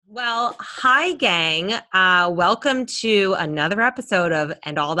Well, hi, gang. Welcome to another episode of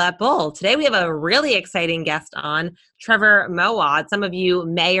And All That Bull. Today we have a really exciting guest on, Trevor Moawad. Some of you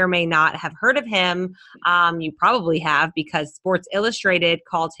may or may not have heard of him. You probably have because Sports Illustrated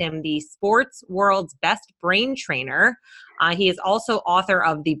called him the sports world's best brain trainer. He is also author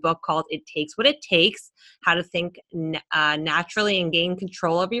of the book called It Takes What It Takes, How to Think Naturally and Gain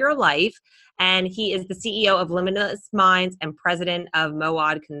Control of Your Life. And he is the CEO of Limitless Minds and president of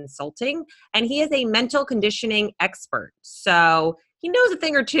Moawad Consulting. And he is a mental conditioning expert. So he knows a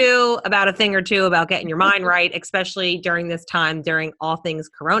thing or two about getting your mind right, especially during this time, during all things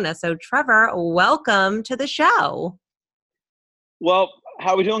Corona. So Trevor, welcome to the show. Well,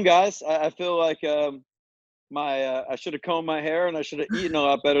 how we doing, guys? I feel like I should have combed my hair and I should have eaten a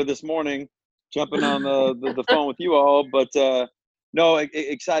lot better this morning, jumping on the phone with you all. But no,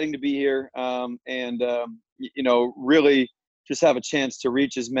 exciting to be here, and really just have a chance to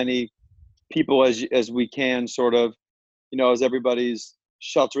reach as many people as we can, sort of, as everybody's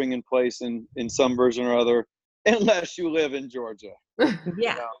sheltering in place in some version or other, unless you live in Georgia.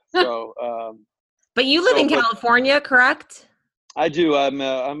 Yeah. But you live in California, correct? I do. I'm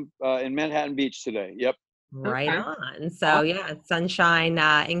in Manhattan Beach today. Yep. Right on. So yeah, sunshine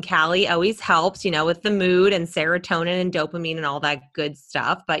in Cali always helps, with the mood and serotonin and dopamine and all that good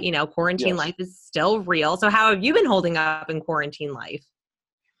stuff. But, quarantine life is still real. So how have you been holding up in quarantine life?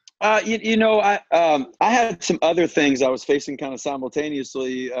 I had some other things I was facing kind of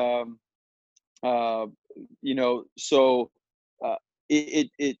simultaneously.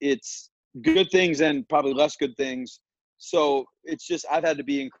 It's good things and probably less good things. So it's just, I've had to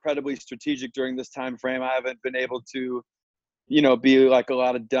be incredibly strategic during this time frame. I haven't been able to, be like a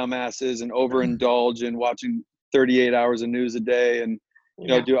lot of dumbasses and overindulge in watching 38 hours of news a day. And,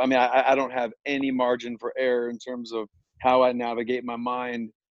 I don't have any margin for error in terms of how I navigate my mind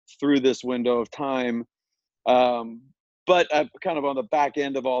through this window of time. But I'm kind of on the back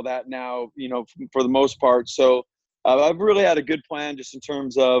end of all that now, for the most part. So I've really had a good plan just in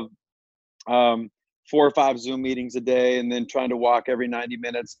terms of, 4 or 5 Zoom meetings a day, and then trying to walk every 90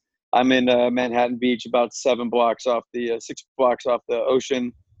 minutes. I'm in Manhattan Beach, about 6 blocks off the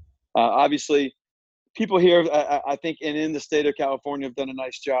ocean. Obviously, people here, I think, and in the state of California, have done a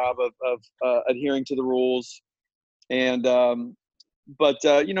nice job of adhering to the rules, and not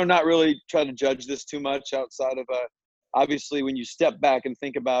really try to judge this too much outside of obviously, when you step back and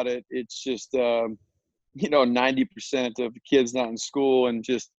think about it, it's just 90% of kids not in school, and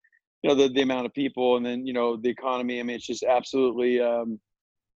just the amount of people, and then, the economy. I mean, it's just absolutely, I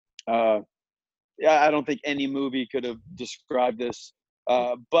don't think any movie could have described this.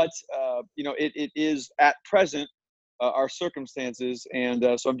 But it is at present our circumstances. And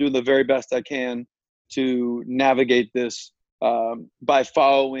so I'm doing the very best I can to navigate this by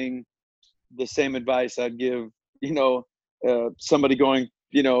following the same advice I'd give, somebody going,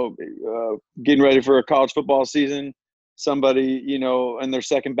 getting ready for a college football season, somebody, in their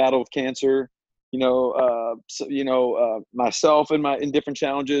second battle with cancer, myself in different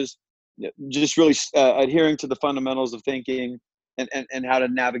challenges, just really adhering to the fundamentals of thinking and how to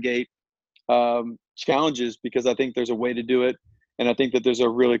navigate challenges, because I think there's a way to do it. And I think that there's a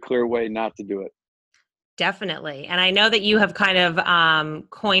really clear way not to do it. Definitely. And I know that you have kind of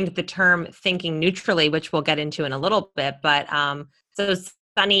coined the term thinking neutrally, which we'll get into in a little bit. But so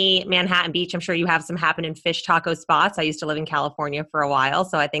sunny Manhattan Beach, I'm sure you have some happen in fish taco spots. I used to live in California for a while,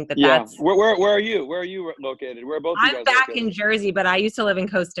 so I think that's... Where are you? Where are you located? Where are both you guys I'm back located? in Jersey, but I used to live in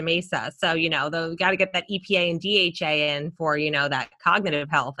Costa Mesa. So, we got to get that EPA and DHA in for, that cognitive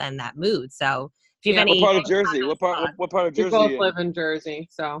health and that mood. So if you have any... What part of Jersey? What part of Jersey? We both live in Jersey,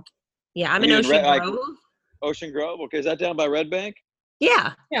 so... Yeah, I'm in Ocean Grove. Ocean Grove? Okay, is that down by Red Bank?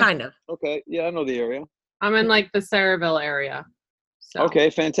 Yeah, kind of. Okay, yeah, I know the area. I'm in, the Saraville area. So. Okay,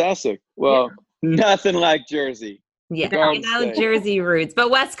 fantastic. Well, nothing like Jersey. Yeah, Jersey roots, but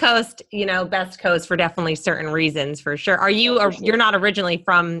West Coast, best coast for definitely certain reasons, for sure. You're not originally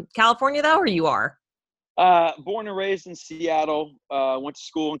from California though, or you are? Born and raised in Seattle, went to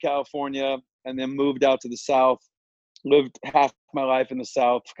school in California, and then moved out to the South. Lived half my life in the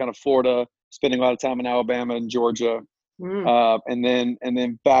South, kind of Florida, spending a lot of time in Alabama and Georgia, and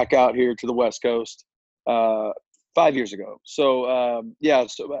then back out here to the West Coast 5 years ago. So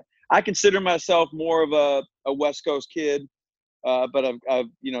so I consider myself more of a West Coast kid, but I've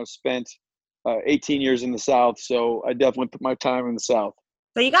spent 18 years in the South, so I definitely put my time in the South.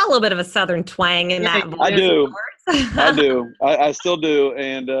 So you got a little bit of a Southern twang in that voice. I do. I do. I still do,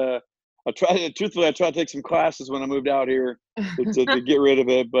 and I try to take some classes when I moved out here to get rid of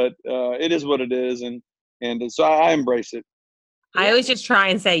it, but it is what it is, and so I embrace it. I always just try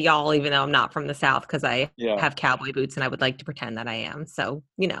and say y'all, even though I'm not from the South, because I Yeah. have cowboy boots and I would like to pretend that I am. So,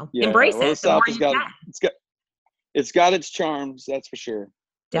 Yeah. embrace Well, the it. The more South has you got can. it's got its charms, that's for sure.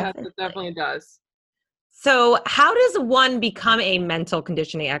 Yes, Definitely. it definitely does. So, how does one become a mental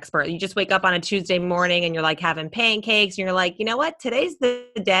conditioning expert? You just wake up on a Tuesday morning and you're like having pancakes and you're like, you know what? Today's the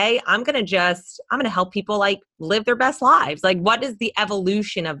day. I'm going to help people like live their best lives. Like, what does the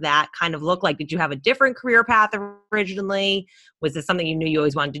evolution of that kind of look like? Did you have a different career path originally? Was this something you knew you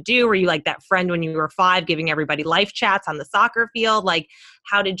always wanted to do? Were you like that friend when you were 5 giving everybody life chats on the soccer field? Like,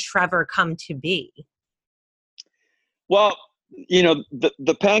 how did Trevor come to be? Well,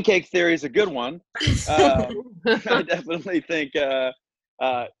 the pancake theory is a good one. I definitely think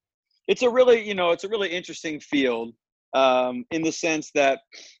it's a really, it's a really interesting field in the sense that,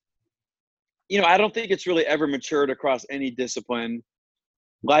 I don't think it's really ever matured across any discipline.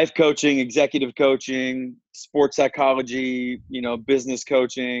 Life coaching, executive coaching, sports psychology, business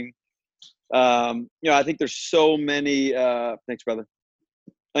coaching. I think there's so many, thanks, brother.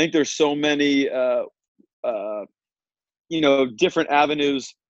 I think there's so many, different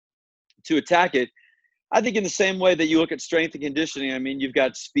avenues to attack it. I think in the same way that you look at strength and conditioning, I mean, you've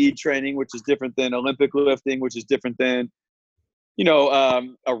got speed training, which is different than Olympic lifting, which is different than,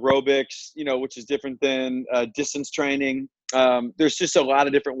 aerobics, which is different than distance training. There's just a lot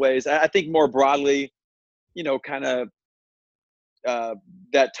of different ways. I think more broadly, kind of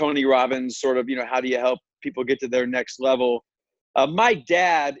that Tony Robbins sort of, how do you help people get to their next level? My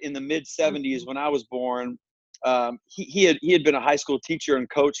dad in the mid 70s, when I was born, he had been a high school teacher and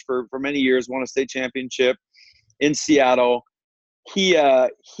coach for many years, won a state championship in Seattle. He had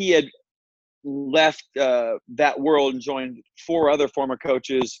left that world and joined 4 other former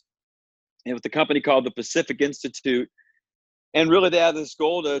coaches with a company called the Pacific Institute. And really they had this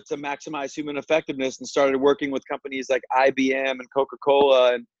goal to maximize human effectiveness, and started working with companies like IBM and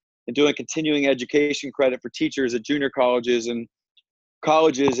Coca-Cola and doing continuing education credit for teachers at junior colleges and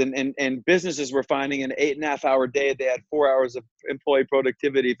businesses were finding an 8.5-hour day. They had 4 hours of employee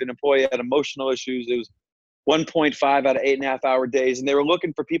productivity. If an employee had emotional issues, it was 1.5 out of 8.5-hour days. And they were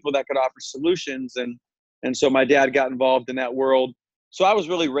looking for people that could offer solutions. And so my dad got involved in that world. So I was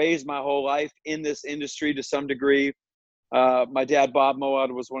really raised my whole life in this industry to some degree. My dad, Bob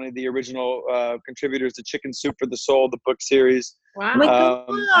Moawad, was one of the original contributors to Chicken Soup for the Soul, the book series. Wow. My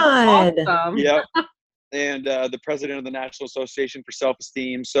God. Awesome. Yep. And the president of the National Association for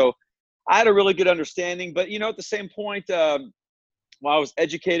Self-Esteem. So I had a really good understanding. But, at the same point, while I was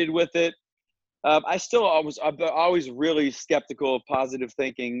educated with it, I've always really skeptical of positive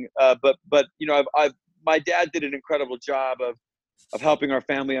thinking. But my dad did an incredible job of helping our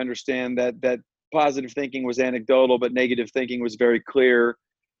family understand that positive thinking was anecdotal, but negative thinking was very clear.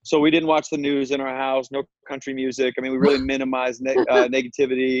 So we didn't watch the news in our house, no country music. I mean, we really minimized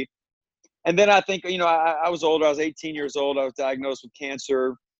negativity. And then I think, I was older. I was 18 years old. I was diagnosed with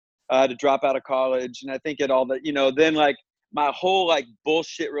cancer. I had to drop out of college. And I think at all that, then like my whole like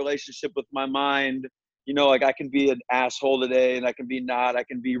bullshit relationship with my mind, like I can be an asshole today and I can be not. I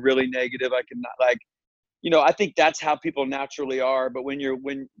can be really negative. I can not, like, I think that's how people naturally are. But when your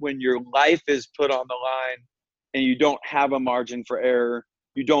life is put on the line and you don't have a margin for error,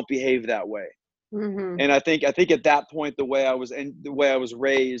 you don't behave that way. Mm-hmm. And I think at that point, the way I was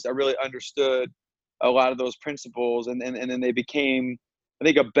raised, I really understood a lot of those principles, and then they became, I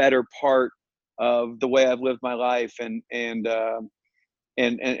think, a better part of the way I've lived my life. And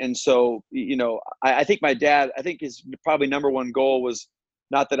so, I think my dad, I think his probably number one goal was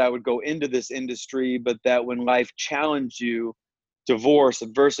not that I would go into this industry, but that when life challenged you, divorce,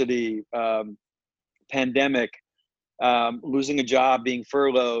 adversity, pandemic, losing a job, being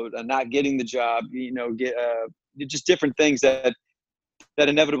furloughed, not getting the job, just different things that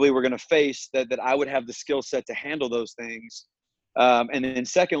inevitably we're going to face, that I would have the skill set to handle those things. And then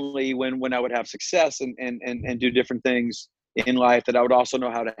secondly, when I would have success and do different things in life, that I would also know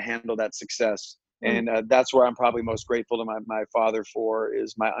how to handle that success. And that's where I'm probably most grateful to my father for,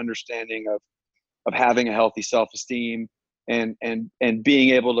 is my understanding of having a healthy self-esteem and being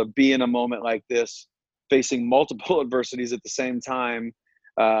able to be in a moment like this, facing multiple adversities at the same time,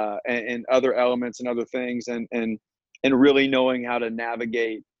 and other elements and other things, and really knowing how to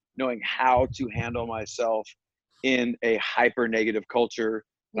navigate, knowing how to handle myself in a hyper negative culture.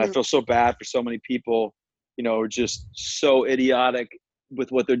 And I feel so bad for so many people, just so idiotic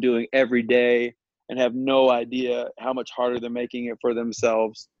with what they're doing every day and have no idea how much harder they're making it for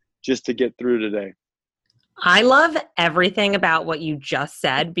themselves just to get through today. I love everything about what you just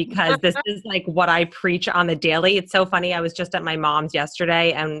said because this is like what I preach on the daily. It's so funny. I was just at my mom's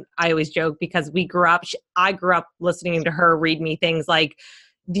yesterday and I always joke because I grew up listening to her read me things like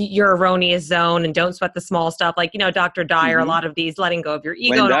your erroneous zone and don't sweat the small stuff. Like, Dr. Dyer, a Hmm. lot of these letting go of your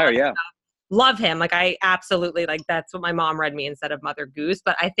ego Wayne and all Dyer, that. yeah. Love him. Like I absolutely like that's what my mom read me instead of Mother Goose.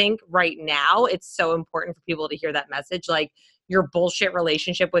 But I think right now it's so important for people to hear that message. Like your bullshit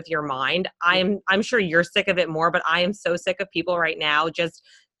relationship with your mind. I'm sure you're sick of it more, but I am so sick of people right now just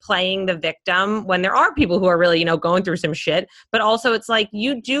playing the victim when there are people who are really, going through some shit. But also it's like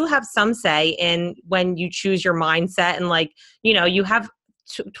you do have some say in when you choose your mindset and like, you have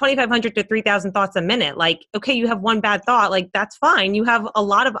 2,500 to 3,000 thoughts a minute. Like, okay, you have one bad thought. Like, that's fine. You have a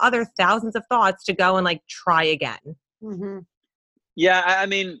lot of other thousands of thoughts to go and like try again. Mm-hmm. Yeah, I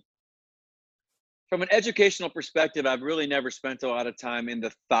mean, from an educational perspective, I've really never spent a lot of time in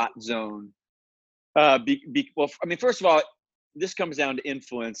the thought zone. Well, I mean, first of all, this comes down to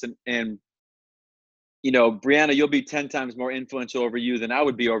influence, and Brianna, you'll be 10 times more influential over you than I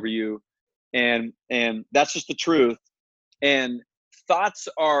would be over you, and that's just the truth. And thoughts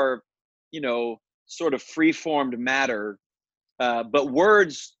are, sort of free-formed matter, but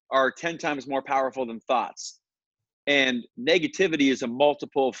words are 10 times more powerful than thoughts. And negativity is a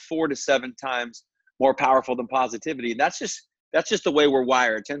multiple of 4 to 7 times more powerful than positivity. That's just the way we're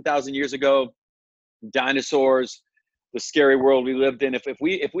wired. 10,000 years ago, dinosaurs, the scary world we lived in. If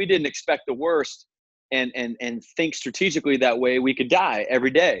we didn't expect the worst and think strategically that way, we could die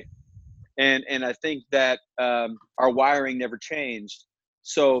every day. And I think that our wiring never changed.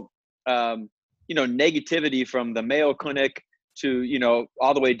 So negativity from the Mayo Clinic to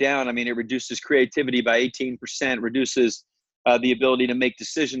all the way down. I mean, it reduces creativity by 18%, reduces the ability to make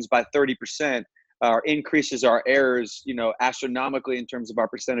decisions by 30%, increases our errors astronomically in terms of our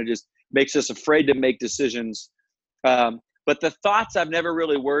percentages, makes us afraid to make decisions. But the thoughts I've never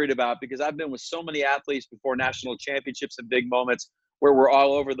really worried about because I've been with so many athletes before national championships and big moments where we're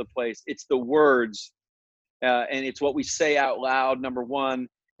all over the place. It's the words, and it's what we say out loud, number one,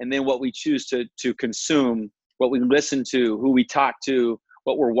 and then what we choose to consume, what we listen to, who we talk to,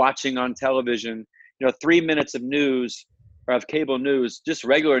 what we're watching on television. 3 minutes of news or of cable news, just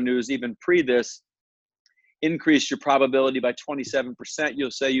regular news, even pre this, increase your probability by 27%.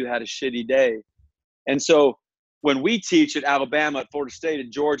 You'll say you had a shitty day. And so when we teach at Alabama, at Florida State,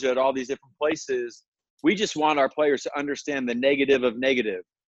 at Georgia, at all these different places, we just want our players to understand the negative of negative.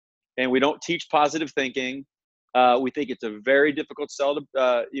 And we don't teach positive thinking. We think it's a very difficult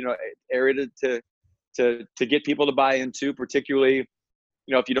area to get people to buy into, particularly,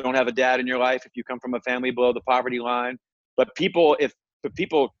 if you don't have a dad in your life, if you come from a family below the poverty line. But if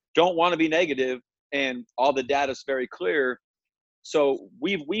people don't want to be negative, and all the data is very clear. So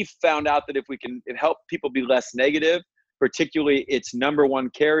we've found out that if we can help people be less negative, particularly its number one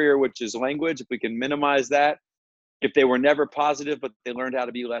carrier, which is language, if we can minimize that, if they were never positive, but they learned how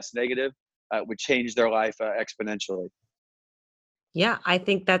to be less negative, it would change their life exponentially. Yeah, I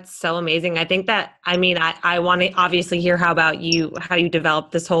think that's so amazing. I think that, I want to obviously hear how you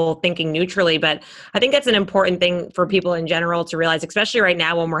develop this whole thinking neutrally, but I think that's an important thing for people in general to realize, especially right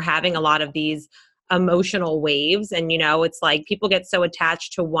now when we're having a lot of these emotional waves. And, it's like people get so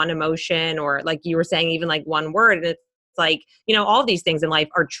attached to one emotion or like you were saying, even like one word. And it's like, all these things in life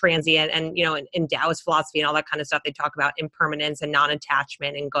are transient. And, in Taoist philosophy and all that kind of stuff, they talk about impermanence and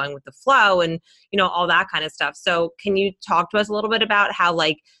non-attachment and going with the flow and, all that kind of stuff. So can you talk to us a little bit about how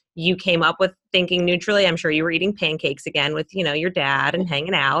like you came up with thinking neutrally? I'm sure you were eating pancakes again with, your dad and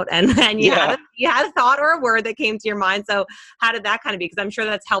hanging out and then you had a thought or a word that came to your mind. So how did that kind of be? Because I'm sure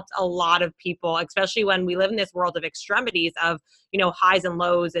that's helped a lot of people, especially when we live in this world of extremities of, highs and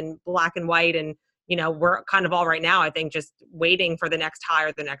lows and black and white. And, we're kind of all right now, I think, just waiting for the next high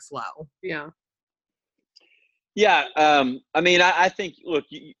or the next low. Yeah. Yeah. I think, look,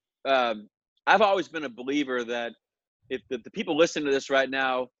 I've always been a believer that if the people listening to this right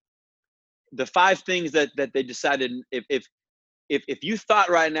now, the 5 things that they decided, if you thought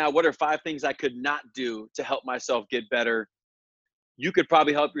right now, what are 5 things I could not do to help myself get better? You could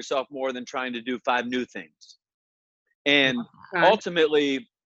probably help yourself more than trying to do 5 new things. And ultimately,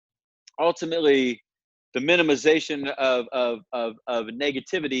 the minimization of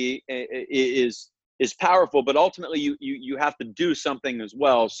negativity is powerful, but ultimately you have to do something as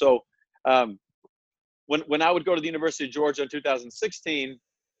well. So when I would go to the University of Georgia in 2016,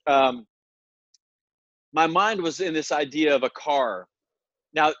 my mind was in this idea of a car.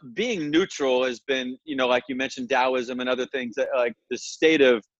 Now, being neutral has been, like you mentioned, Taoism and other things, that like the state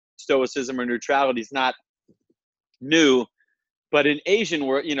of stoicism or neutrality is not new. But in Asian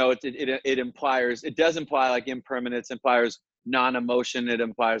word, it implies, it does imply like impermanence, implies non-emotion, it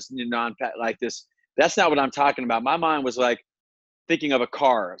implies like this. That's not what I'm talking about. My mind was like thinking of a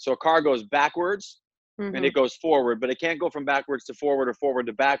car. So a car goes backwards and it goes forward, but it can't go from backwards to forward or forward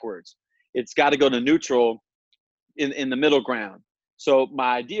to backwards. It's got to go to neutral in the middle ground. So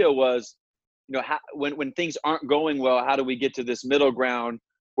my idea was, when things aren't going well, how do we get to this middle ground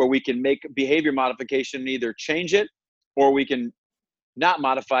where we can make behavior modification and either change it or we can not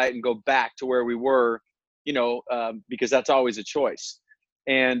modify it and go back to where we were, because that's always a choice.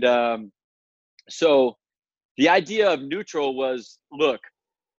 And so the idea of neutral was, look,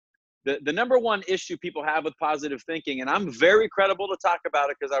 the number one issue people have with positive thinking, and I'm very credible to talk about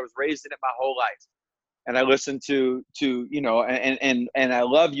it because I was raised in it my whole life. And I listen to and I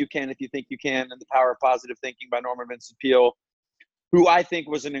love You Can If You Think You Can and The Power of Positive Thinking by Norman Vincent Peale, who I think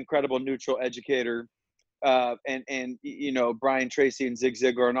was an incredible neutral educator, and Brian Tracy and Zig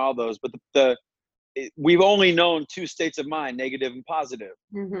Ziglar and all those. But we've only known two states of mind, negative and positive.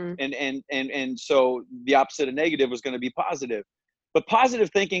 And so the opposite of negative was going to be positive. But positive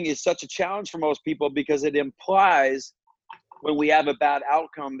thinking is such a challenge for most people because it implies when we have a bad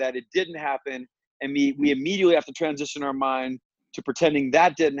outcome that it didn't happen, and we immediately have to transition our mind to pretending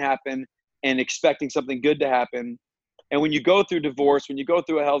that didn't happen and expecting something good to happen. And when you go through divorce, when you go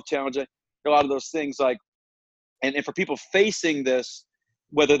through a health challenge, a lot of those things, like, and for people facing this,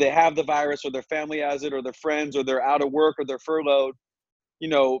 whether they have the virus or their family has it or their friends or they're out of work or they're furloughed,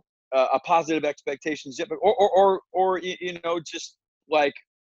 a positive expectations, or just like,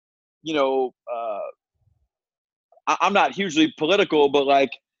 I'm not hugely political, but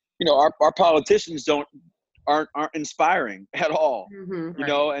like, our politicians aren't inspiring at all,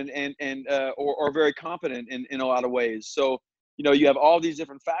 or very competent in a lot of ways. So, you have all these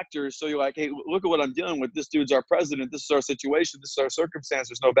different factors. So you're like, hey, look at what I'm dealing with. This dude's our president. This is our situation. This is our circumstance.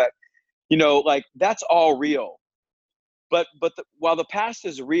 There's no bet. Like, that's all real. But while the past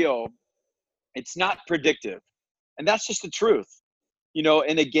is real, it's not predictive. And that's just the truth. In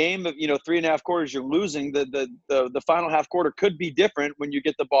a game of, 3.5 quarters, you're losing. The final half quarter could be different when you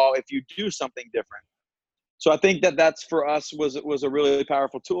get the ball if you do something different. So I think that's for us was a really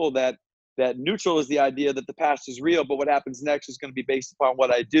powerful tool, that neutral is the idea that the past is real, but what happens next is going to be based upon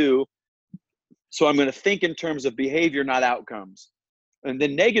what I do. So I'm going to think in terms of behavior, not outcomes. And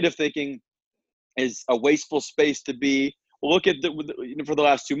then negative thinking is a wasteful space to be. Well, look at for the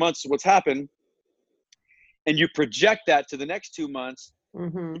last 2 months, what's happened. And you project that to the next 2 months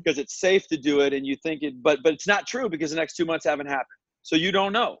because it's safe to do it. And you think it, but it's not true because the next 2 months haven't happened. So you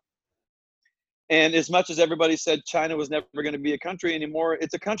don't know. And as much as everybody said China was never going to be a country anymore,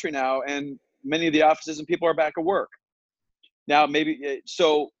 it's a country now. And many of the offices and people are back at work. Now,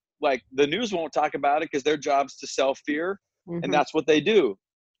 so like the news won't talk about it because their job's to sell fear. And that's what they do.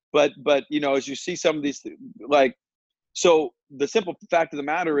 But as you see some of these, like, so the simple fact of the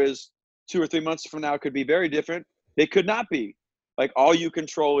matter is 2 or 3 months from now could be very different. They could not be. Like, all you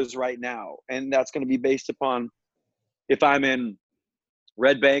control is right now. And that's going to be based upon if I'm in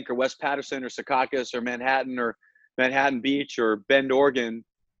Red Bank or West Patterson or Secaucus or Manhattan Beach or Bend, Oregon,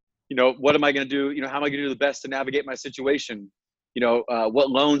 what am I going to do? How am I going to do the best to navigate my situation? What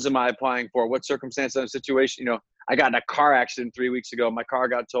loans am I applying for? What circumstances of the situation? I got in a car accident 3 weeks ago. My car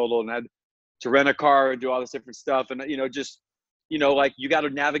got totaled and I had to rent a car and do all this different stuff. And, like, you got to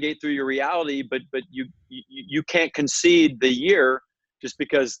navigate through your reality, but you can't concede the year just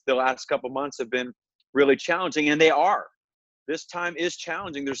because the last couple months have been really challenging, and they are. This time is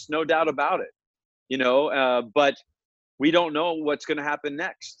challenging. There's no doubt about it, but we don't know what's going to happen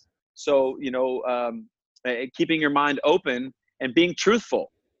next. So, keeping your mind open and being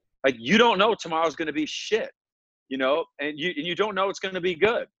truthful. Like, you don't know tomorrow's going to be shit, and you don't know it's going to be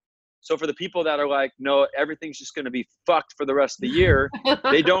good. So for the people that are like, no, everything's just going to be fucked for the rest of the year,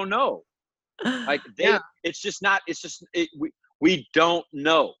 they don't know. Like, we don't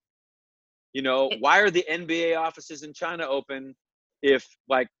know. Why are the NBA offices in China open? If,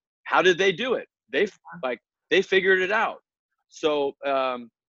 like, how did they do it? They figured it out. So,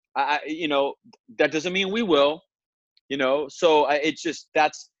 that doesn't mean we will, so it's just,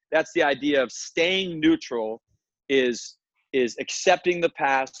 that's the idea of staying neutral is accepting the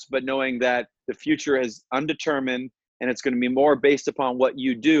past, but knowing that the future is undetermined and it's going to be more based upon what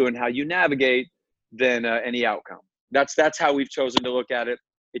you do and how you navigate than any outcome. That's how we've chosen to look at it.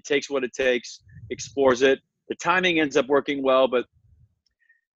 It takes what it takes, explores it. The timing ends up working well, but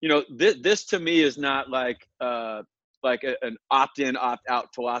this to me is not like an opt-in,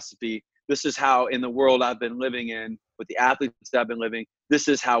 opt-out philosophy. This is how, in the world I've been living in, with the athletes I've been living, this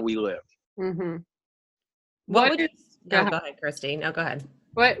is how we live. What No, go ahead, Christy. No, go ahead.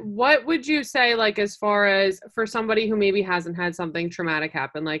 What would you say, like, as far as for somebody who maybe hasn't had something traumatic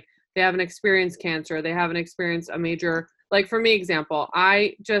happen, like they haven't experienced cancer, they haven't experienced a major, like for me, example,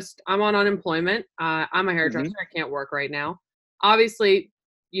 I'm on unemployment. I'm a hairdresser. I can't work right now. Obviously,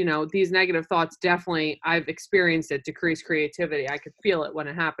 these negative thoughts, definitely, I've experienced it, decrease creativity. I could feel it when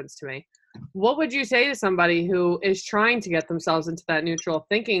it happens to me. What would you say to somebody who is trying to get themselves into that neutral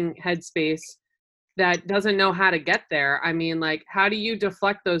thinking headspace that doesn't know how to get there? I mean, like, how do you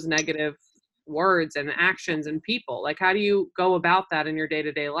deflect those negative words and actions and people? Like, how do you go about that in your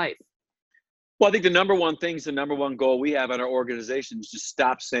day-to-day life? Well, I think the number one goal we have in our organization is just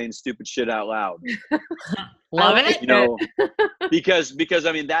stop saying stupid shit out loud. Love it. Because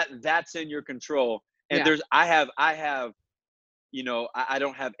I mean, that's in your control. And I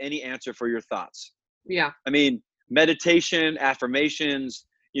don't have any answer for your thoughts. Yeah. I mean, meditation, affirmations,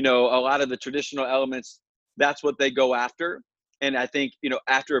 a lot of the traditional elements, that's what they go after. And I think,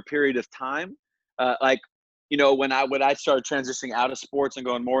 after a period of time, when I started transitioning out of sports and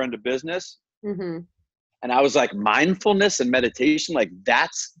going more into business, and I was like, mindfulness and meditation, like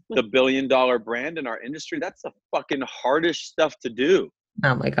that's the $1 billion brand in our industry. That's the fucking hardest stuff to do.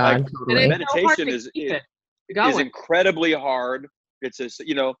 Oh my God. Like, totally. meditation is incredibly hard. It's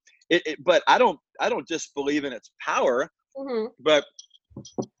but I don't just believe in its power, but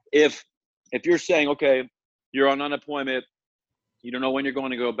if you're saying, okay, you're on unemployment, you don't know when you're going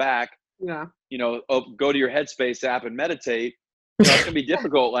to go back, go to your Headspace app and meditate. It's gonna be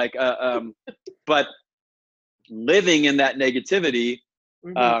difficult. But living in that negativity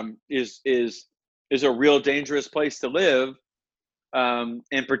is a real dangerous place to live.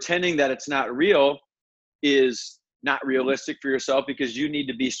 And pretending that it's not real is not realistic for yourself, because you need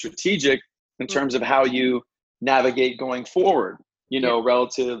to be strategic in terms of how you navigate going forward,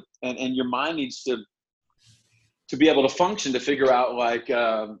 relative, and your mind needs to be able to function, to figure out what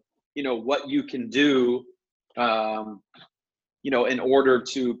you can do, in order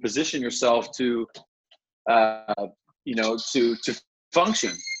to position yourself to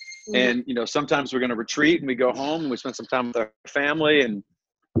function. And, sometimes we're going to retreat and we go home and we spend some time with our family and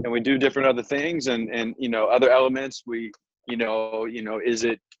we do different other things and other elements. We, is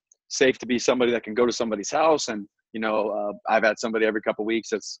it safe to be somebody that can go to somebody's house? And, I've had somebody every couple of weeks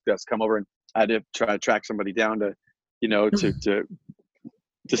that's come over, and I had to try to track somebody down to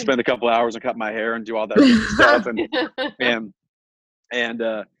spend a couple hours and cut my hair and do all that stuff.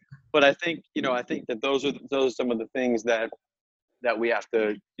 But I think that those are some of the things that we have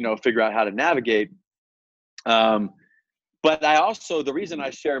to, figure out how to navigate. But I also, the reason I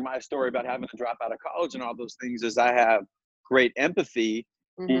share my story about having to drop out of college and all those things is I have great empathy,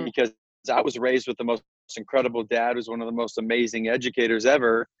 because I was raised with the most incredible dad who's one of the most amazing educators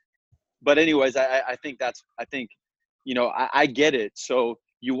ever. But anyways, I get it. So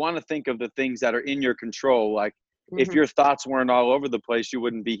you want to think of the things that are in your control. Like, if your thoughts weren't all over the place, you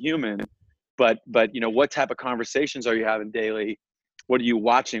wouldn't be human. But what type of conversations are you having daily? What are you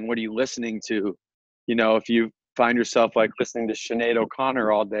watching? What are you listening to? If you find yourself like listening to Sinead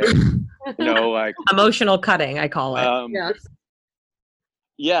O'Connor all day, like emotional cutting, I call it. Yes.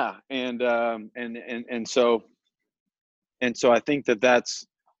 Yeah. And so I think that's,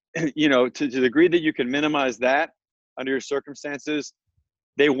 to the degree that you can minimize that under your circumstances,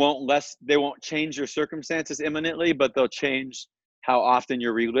 they won't change your circumstances imminently, but they'll change how often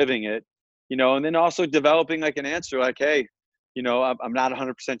you're reliving it, and then also developing like an answer, like, hey, I'm not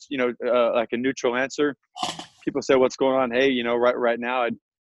 100%, like a neutral answer. People say, what's going on? Hey, right now I'd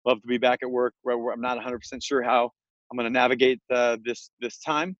love to be back at work where I'm not 100% sure how I'm going to navigate this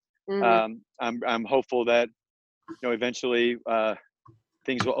time. I'm hopeful that, eventually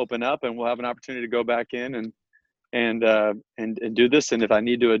things will open up and we'll have an opportunity to go back in and do this. And if I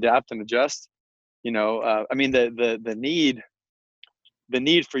need to adapt and adjust, I mean, the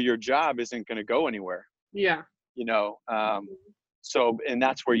need for your job isn't going to go anywhere. Yeah. So, and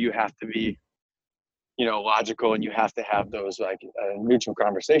that's where you have to be, logical, and you have to have those neutral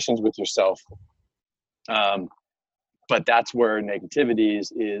conversations with yourself. But that's where negativity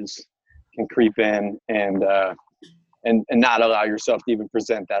can creep in and not allow yourself to even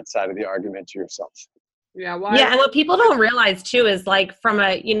present that side of the argument to yourself. Yeah. And what people don't realize too is, like, from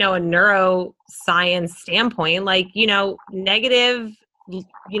a neuroscience standpoint, like, negative,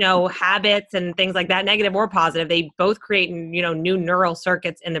 habits and things like that, negative or positive, they both create, new neural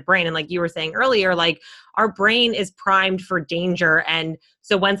circuits in the brain. And like you were saying earlier, like, our brain is primed for danger. And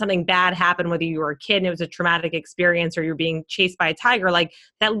so when something bad happened, whether you were a kid and it was a traumatic experience or you're being chased by a tiger, like,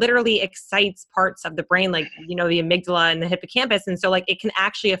 that literally excites parts of the brain, like, the amygdala and the hippocampus. And so, like, it can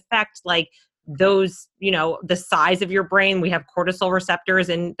actually affect, like, those, the size of your brain. We have cortisol receptors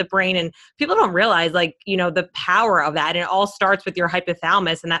in the brain, and people don't realize the power of that. And it all starts with your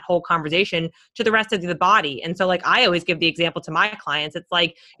hypothalamus and that whole conversation to the rest of the body. And so I always give the example to my clients. It's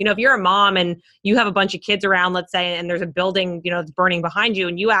if you're a mom and you have a bunch of kids around, let's say, and there's a building, that's burning behind you,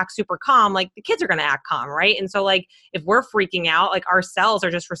 and you act super calm, the kids are going to act calm, right? And so if we're freaking out, our cells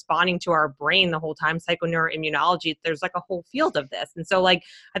are just responding to our brain the whole time. Psychoneuroimmunology, there's a whole field of this. And so I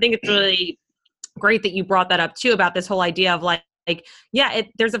think it's really great that you brought that up too, about this whole idea of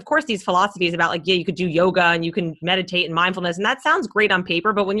there's of course these philosophies about you could do yoga and you can meditate and mindfulness, and that sounds great on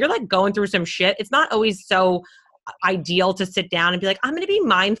paper, but when you're going through some shit, it's not always so ideal to sit down and be I'm going to be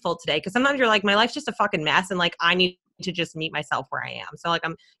mindful today, because sometimes you're my life's just a fucking mess, and I need to just meet myself where I am. So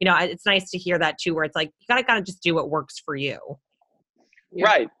I'm it's nice to hear that too, where it's you gotta kind of just do what works for you. Yeah.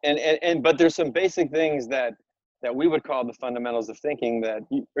 Right. And but there's some basic things that we would call the fundamentals of thinking that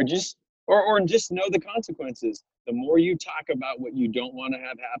or just know the consequences. The more you talk about what you don't want to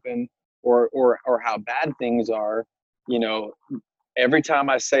have happen, or how bad things are, every time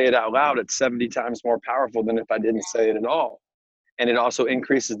I say it out loud, it's 70 times more powerful than if I didn't say it at all. And it also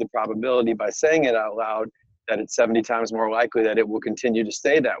increases the probability by saying it out loud that it's 70 times more likely that it will continue to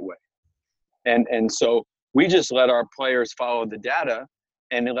stay that way. And so we just let our players follow the data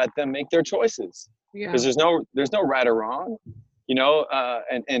and let them make their choices. Because there's no right or wrong, and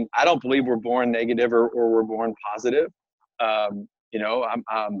I don't believe we're born negative or we're born positive. I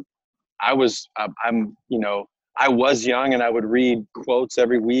was young and I would read quotes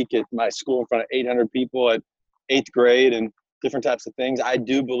every week at my school in front of 800 people at 8th grade and different types of things. I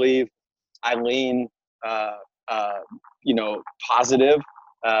do believe I lean, positive,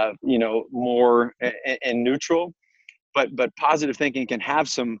 more and neutral, but positive thinking can have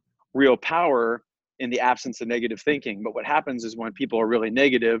some real power in the absence of negative thinking. But what happens is when people are really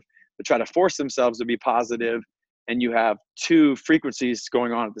negative, they try to force themselves to be positive, and you have two frequencies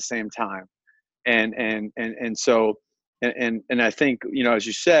going on at the same time. And so I think, as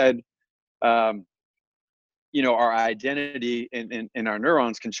you said, our identity and our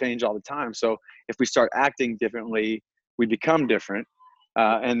neurons can change all the time. So if we start acting differently, we become different.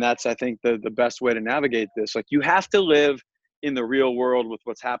 And that's, I think, the best way to navigate this. You have to live in the real world with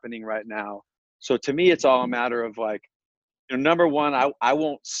what's happening right now. So to me, it's all a matter of number one, I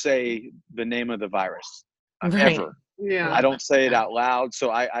won't say the name of the virus ever. Yeah. I don't say it out loud. So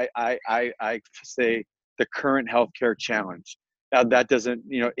I say the current healthcare challenge. Now that doesn't,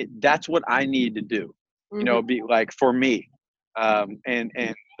 that's what I need to do, be for me. And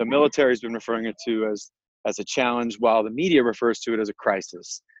the military has been referring it to as a challenge, while the media refers to it as a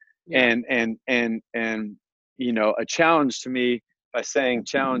crisis. Yeah. And a challenge to me, by saying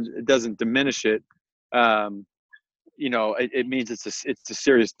challenge, it doesn't diminish it. It means it's a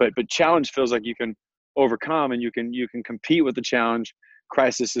serious, but challenge feels like you can overcome and you can compete with the challenge.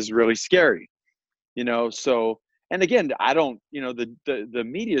 Crisis is really scary, so, and again, I don't, the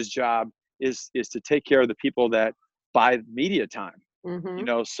media's job is to take care of the people that buy media time.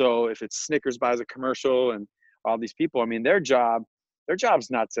 So if it's Snickers buys a commercial and all these people, their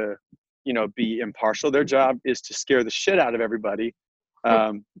job's not to, be impartial. Their job is to scare the shit out of everybody,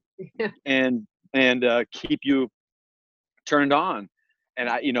 and keep you turned on. And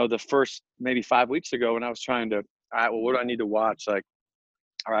the first maybe 5 weeks ago, when I was trying to, all right, well, what do I need to watch? All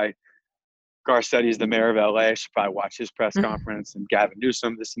right, Garcetti's the mayor of LA. I should probably watch his press conference, and Gavin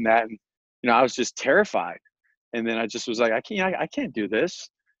Newsom, this and that. And, I was just terrified. And then I just was I can't do this.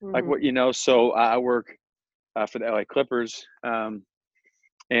 So I work for the LA Clippers,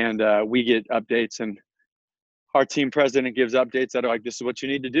 and we get updates, and our team president gives updates that are this is what you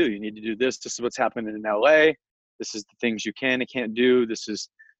need to do. You need to do this. This is what's happening in LA. This is the things you can and can't do. This is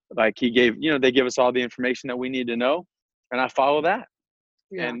he gave, they give us all the information that we need to know, and I follow that.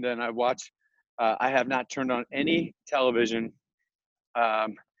 Yeah. And then I watch, I have not turned on any television.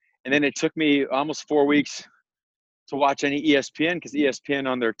 And then it took me almost 4 weeks to watch any ESPN, because ESPN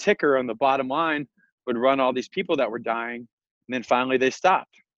on their ticker on the bottom line would run all these people that were dying. And then finally they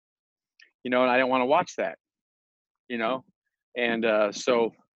stopped, and I didn't want to watch that, and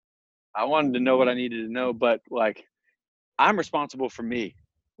so I wanted to know what I needed to know, but I'm responsible for me.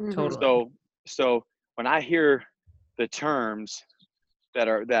 Totally. So when I hear the terms that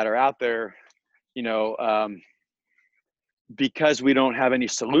are out there, because we don't have any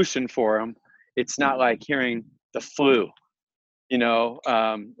solution for them, it's not like hearing the flu,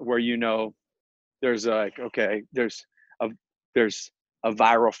 where there's there's a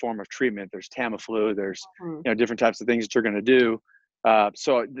viral form of treatment. There's Tamiflu. There's different types of things that you're going to do.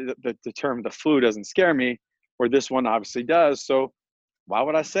 So the term the flu doesn't scare me, where this one obviously does. So why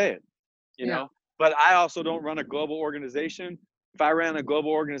would I say it? but I also don't run a global organization. If I ran a global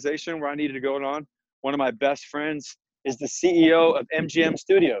organization where I needed to go on, one of my best friends is the CEO of MGM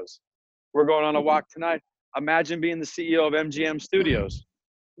Studios. We're going on a walk tonight. Imagine being the CEO of MGM Studios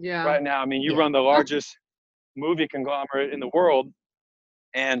Yeah. right now. I mean, you run the largest movie conglomerate in the world,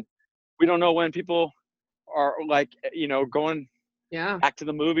 and we don't know when people are like, going Yeah. back to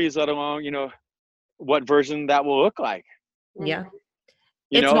the movies, let alone, what version that will look like. Yeah.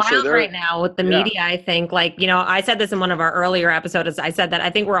 You It's know, so wild they're, right now with the yeah. media, I think. Like, I said this in one of our earlier episodes. I said that I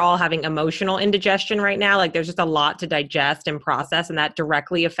think we're all having emotional indigestion right now. Like, there's just a lot to digest and process, and that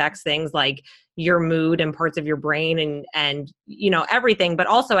directly affects things like your mood and parts of your brain and everything. But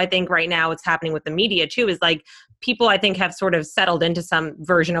also, I think right now what's happening with the media too is like people, I think, have sort of settled into some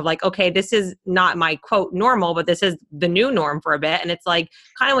version of like, okay, this is not my quote normal, but this is the new norm for a bit. And it's like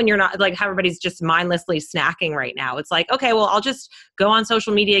kind of when you're not like how everybody's just mindlessly snacking right now. It's like, okay, well, I'll just go on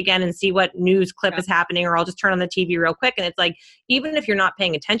social media again and see what news clip is happening, or I'll just turn on the TV real quick. And it's like, even if you're not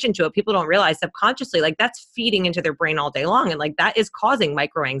paying attention to it, people don't realize subconsciously, like that's feeding into their brain all day long. And like that is causing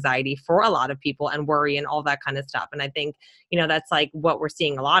micro anxiety for a lot of people and worry and all that kind of stuff. And I think, that's like what we're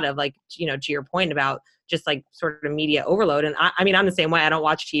seeing a lot of, like, to your point about just like sort of media overload. And I mean, I'm the same way. I don't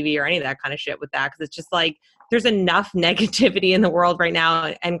watch TV or any of that kind of shit with that, because it's just like there's enough negativity in the world right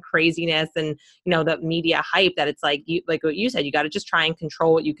now and craziness and, the media hype that it's like, like what you said, you got to just try and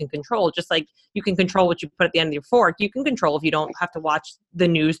control what you can control. Just like you can control what you put at the end of your fork, you can control if you don't have to watch the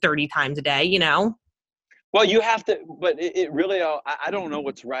news 30 times a day, Well, you have to, but it really, I don't know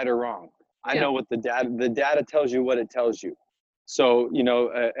what's right or wrong. I know what the data tells you what it tells you. So,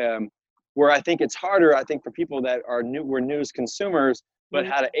 where I think it's harder, I think for people that were news consumers, but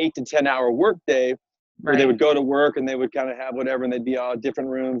had an 8 to 10 hour work day where they would go to work and they would kind of have whatever, and they'd be all different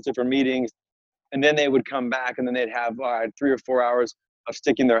rooms, different meetings. And then they would come back and then they'd have 3 or 4 hours of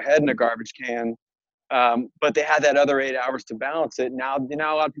sticking their head in a garbage can. But they had that other 8 hours to balance it. Now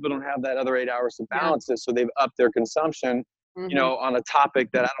a lot of people don't have that other 8 hours to balance it. So they've upped their consumption, on a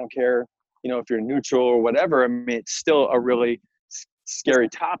topic that I don't care, if you're neutral or whatever. I mean, it's still a really scary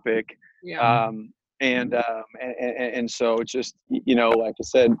topic. Yeah. And so it's just, like I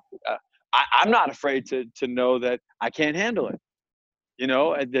said, I'm not afraid to know that I can't handle it.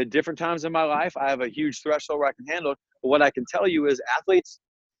 At the different times in my life, I have a huge threshold where I can handle it. But what I can tell you is athletes,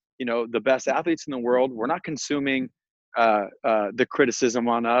 the best athletes in the world, we're not consuming the criticism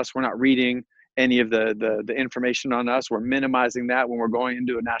on us. We're not reading any of the information on us. We're minimizing that when we're going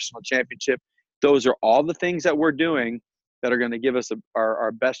into a national championship. Those are all the things that we're doing that are going to give us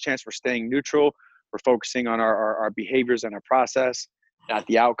our best chance for staying neutral. We're focusing on our behaviors and our process, not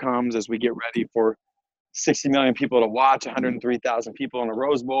the outcomes, as we get ready for 60 million people to watch, 103,000 people in the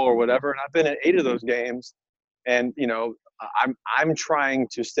Rose Bowl or whatever. And I've been at 8 of those games. And, I'm trying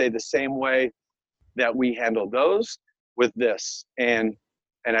to stay the same way that we handle those with this. And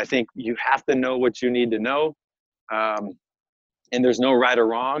I think you have to know what you need to know. And there's no right or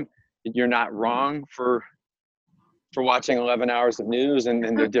wrong. You're not wrong for watching 11 hours of news, and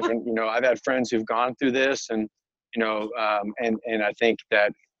they're different. I've had friends who've gone through this, and and I think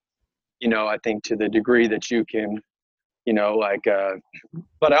that, I think to the degree that you can,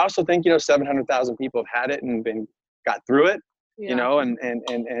 but I also think 700,000 people have had it and got through it,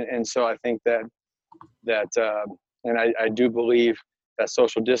 and so I think that and I do believe that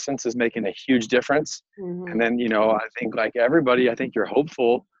social distance is making a huge difference. And then I think, like everybody, I think you're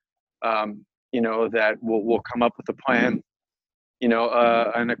hopeful that we'll come up with a plan,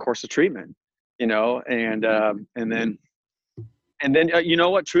 and a course of treatment, and then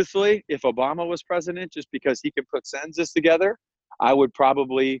what, truthfully, if Obama was president, just because he could put sentences together, I would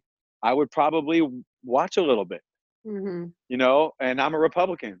probably watch a little bit, and I'm a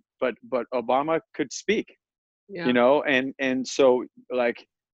Republican, but Obama could speak, and so, like,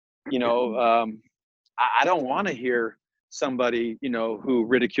 I don't want to hear somebody, who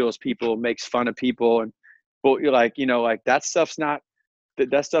ridicules people, makes fun of people, and like that stuff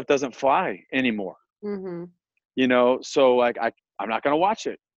doesn't fly anymore. So like I'm not going to watch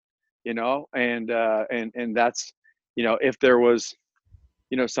it, and that's, if there was,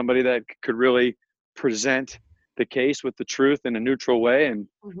 somebody that could really present the case with the truth in a neutral way,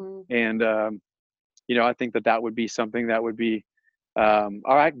 and I think that would be something that would be all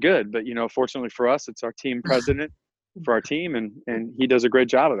right, good. But fortunately for us, it's our team president for our team, and he does a great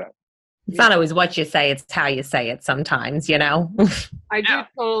job of that. It's not always what you say, it's how you say it sometimes, I do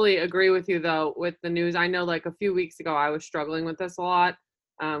totally agree with you, though, with the news. I know, like, a few weeks ago, I was struggling with this a lot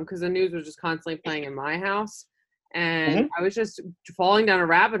because the news was just constantly playing in my house. And I was just falling down a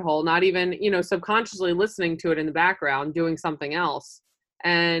rabbit hole, not even, subconsciously listening to it in the background, doing something else.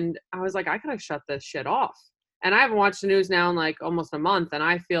 And I was like, I gotta shut this shit off. And I haven't watched the news now in like almost a month, and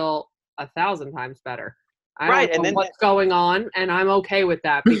I feel 1,000 times better. I Right, don't and know then what's going on, and I'm okay with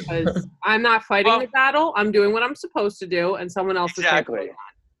that because I'm not fighting the battle. I'm doing what I'm supposed to do, and someone else is Exactly. taking it.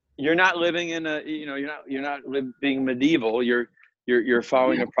 You're not living in a, you know, being medieval. You're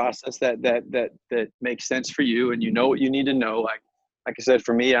following a process that makes sense for you, and you know what you need to know. Like I said,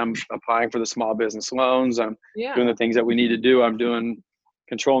 for me, I'm applying for the small business loans. I'm doing the things that we need to do. I'm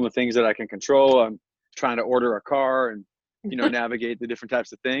controlling the things that I can control. I'm trying to order a car and, you know, navigate the different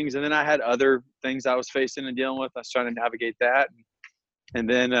types of things. And then I had other things I was facing and dealing with. I was trying to navigate that. And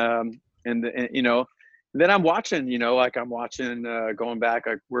then, you know, and then I'm watching, you know, like I'm watching, going back,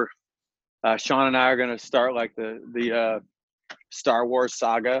 like Sean and I are going to start like the Star Wars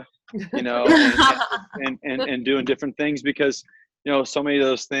saga, you know, and doing different things because, you know, so many of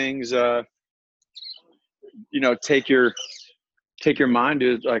those things, you know, take your mind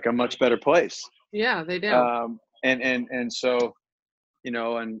to like a much better place. Yeah, they do. And so, you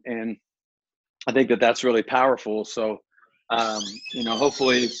know, and I think that's really powerful. So, you know,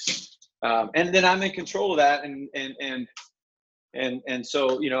 hopefully, and then I'm in control of that. And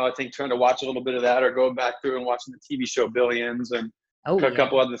so, you know, I think trying to watch a little bit of that or going back through and watching the TV show Billions and a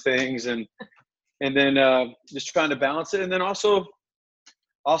couple other things. And then just trying to balance it. And then also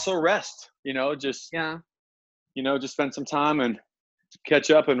rest, you know, just, you know, just spend some time and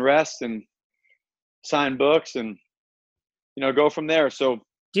catch up and rest and sign books and, you know, go from there. So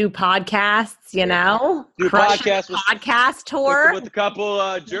do podcasts, you know, do podcast tour with a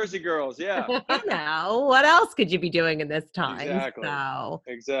couple Jersey girls. Yeah. I know. What else could you be doing in this time?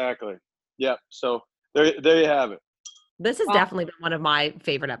 Exactly. Yep. So there you have it. This has definitely been one of my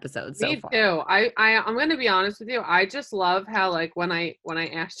favorite episodes so far. Me too. I'm going to be honest with you. I just love how, like, when I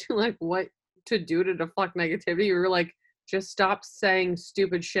asked you, like, what to do to deflect negativity, you were like, just stop saying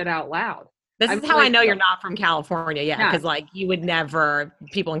stupid shit out loud. This is how I know you're not from California yet, because like you would never,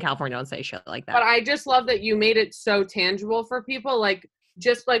 people in California don't say shit like that. But I just love that you made it so tangible for people. Like,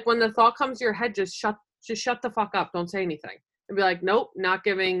 just like when the thought comes to your head, just shut the fuck up. Don't say anything. And be like, nope, not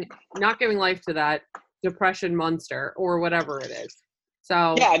giving life to that depression monster or whatever it is.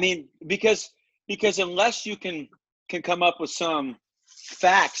 So yeah, I mean, because unless you can come up with some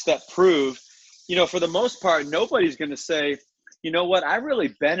facts that prove, you know, for the most part, nobody's going to say, you know what, I really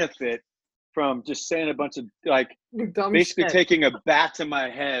benefit from just saying a bunch of like dumb basically shit. taking a bat to my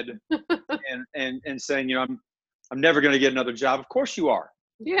head and saying, you know, I'm never going to get another job. Of course you are.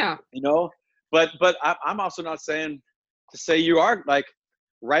 Yeah. You know, but I'm also not saying to say you are. Like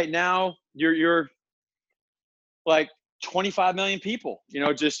right now you're like 25 million people, you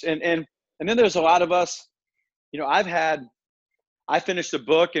know, just and then there's a lot of us, you know, I finished a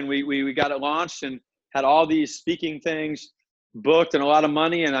book and we got it launched and had all these speaking things booked and a lot of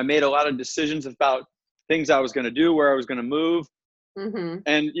money, and I made a lot of decisions about things I was going to do, where I was going to move,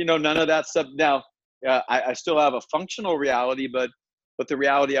 and you know, none of that stuff. Now, I still have a functional reality, but the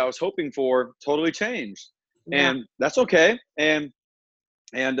reality I was hoping for totally changed, and that's okay. And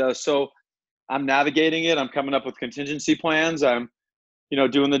so I'm navigating it. I'm coming up with contingency plans. I'm, you know,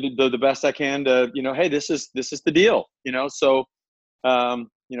 doing the best I can to, you know, hey, this is the deal, you know. So,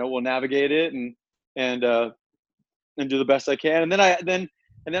 you know, we'll navigate it and do the best I can. And then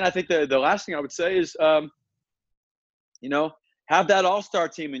I think the last thing I would say is, you know, have that all-star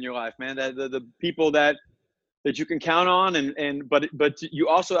team in your life, man. That the people that you can count on, but you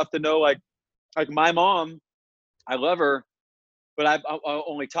also have to know, like my mom, I love her, but I'm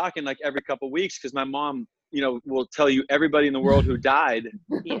only talking like every couple of weeks because my mom, you know, will tell you everybody in the world who died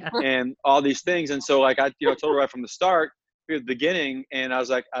and all these things. And so like I, you know, told her right from the start, from the beginning, and I was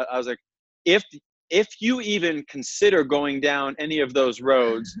like, if you even consider going down any of those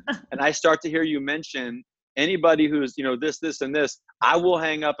roads and I start to hear you mention anybody who's, you know, this and this, I will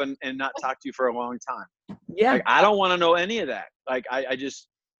hang up and not talk to you for a long time. Yeah. Like, I don't want to know any of that. Like, I just,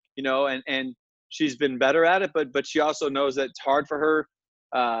 you know, and she's been better at it, but she also knows that it's hard for her,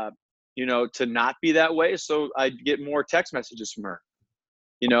 you know, to not be that way. So I get more text messages from her,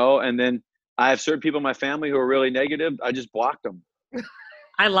 you know, and then I have certain people in my family who are really negative. I just block them.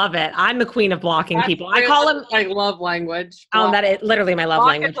 I love it. I'm the queen of blocking That's people. really I call them like love language. that is literally my love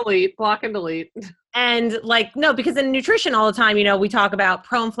language. Block and delete. And like, no, because in nutrition all the time, you know, we talk about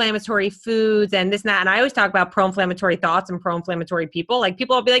pro-inflammatory foods and this and that. And I always talk about pro-inflammatory thoughts and pro-inflammatory people. Like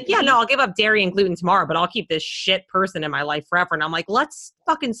people will be like, yeah, no, I'll give up dairy and gluten tomorrow, but I'll keep this shit person in my life forever. And I'm like, let's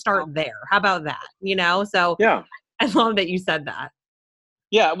fucking start there. How about that? You know? So yeah, I love that you said that.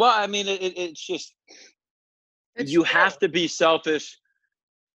 Yeah. Well, I mean, it's just, you have to be selfish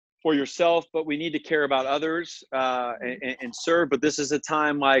for yourself, but we need to care about others and serve. But this is a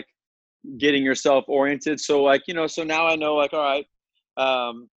time like getting yourself oriented. So like, so now I know like, all right,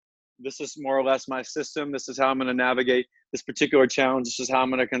 this is more or less my system. This is how I'm going to navigate this particular challenge. This is how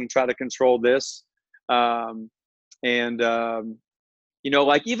I'm going to try to control this. Like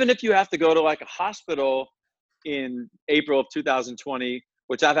even if you have to go to like a hospital in April of 2020,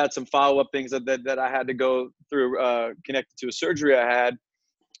 which I've had some follow-up things that I had to go through connected to a surgery I had.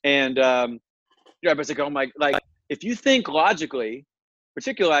 And everybody's like, oh my, like if you think logically,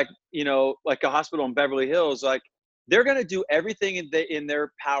 particularly like, like a hospital in Beverly Hills, like they're going to do everything in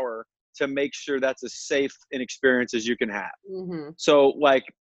their power to make sure that's as safe an experience as you can have. Mm-hmm. So like,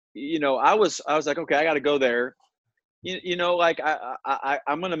 I was like, okay, I got to go there. Like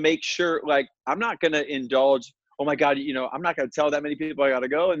I'm going to make sure, like, I'm not going to indulge. Oh my God, I'm not going to tell that many people I got to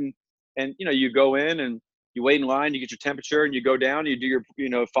go. And, you go in and you wait in line, you get your temperature and you go down, you do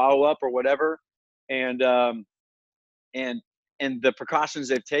your, follow up or whatever. And the precautions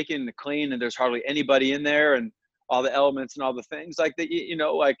they've taken to clean, and there's hardly anybody in there, and all the elements and all the things like that,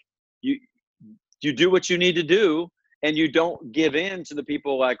 like you do what you need to do, and you don't give in to the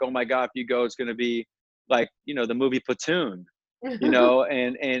people like, oh my God, if you go, it's going to be like, the movie Platoon,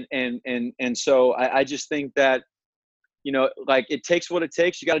 and so I just think that, like it takes what it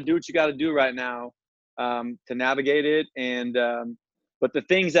takes. You got to do what you got to do right now to navigate it. And, but the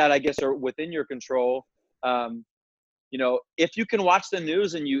things that I guess are within your control, if you can watch the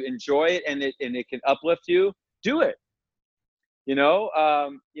news and you enjoy it and it can uplift you, do it.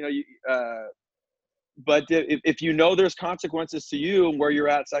 But if there's consequences to you and where you're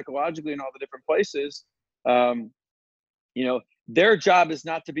at psychologically and all the different places, their job is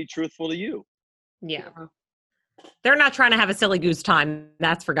not to be truthful to you. Yeah. They're not trying to have a silly goose time.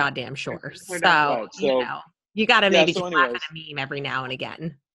 That's for goddamn sure. So, you got to maybe just laugh at a meme every now and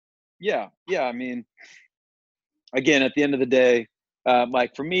again. Yeah. Yeah. I mean, again, at the end of the day,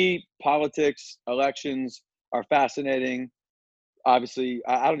 like for me, politics, elections are fascinating. Obviously,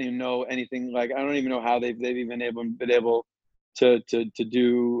 I don't even know anything. Like, I don't even know how they've even been able to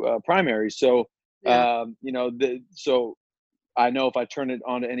do primaries. So, so I know if I turn it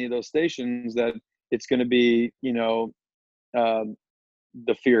on to any of those stations that it's going to be,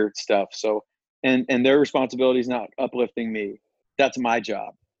 the fear stuff. So, and their responsibility is not uplifting me. That's my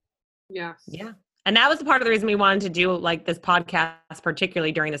job. Yes. Yeah. And that was part of the reason we wanted to do like this podcast,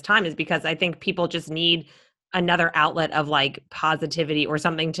 particularly during this time, is because I think people just need another outlet of like positivity or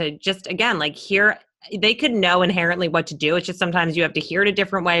something to just, again, like hear. They could know inherently what to do. It's just sometimes you have to hear it a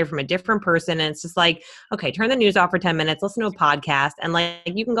different way from a different person. And it's just like, okay, turn the news off for 10 minutes, listen to a podcast, and like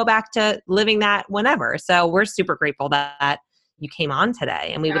you can go back to living that whenever. So we're super grateful that you came on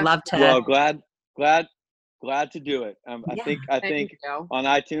today, and we would love to. Well, glad to do it. I think on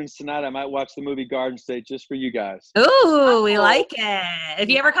iTunes tonight, I might watch the movie Garden State just for you guys. Ooh, we like it. If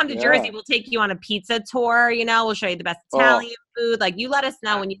you ever come to Jersey, we'll take you on a pizza tour. We'll show you the best Italian food. Like, you let us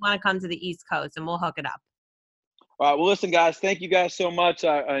know when you want to come to the East Coast, and we'll hook it up. All right. Well, listen, guys, thank you guys so much.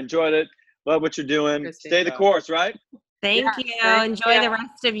 I enjoyed it. Love what you're doing. Stay the course, right? Thank you. Enjoy the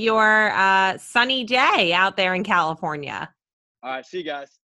rest of your sunny day out there in California. All right. See you guys.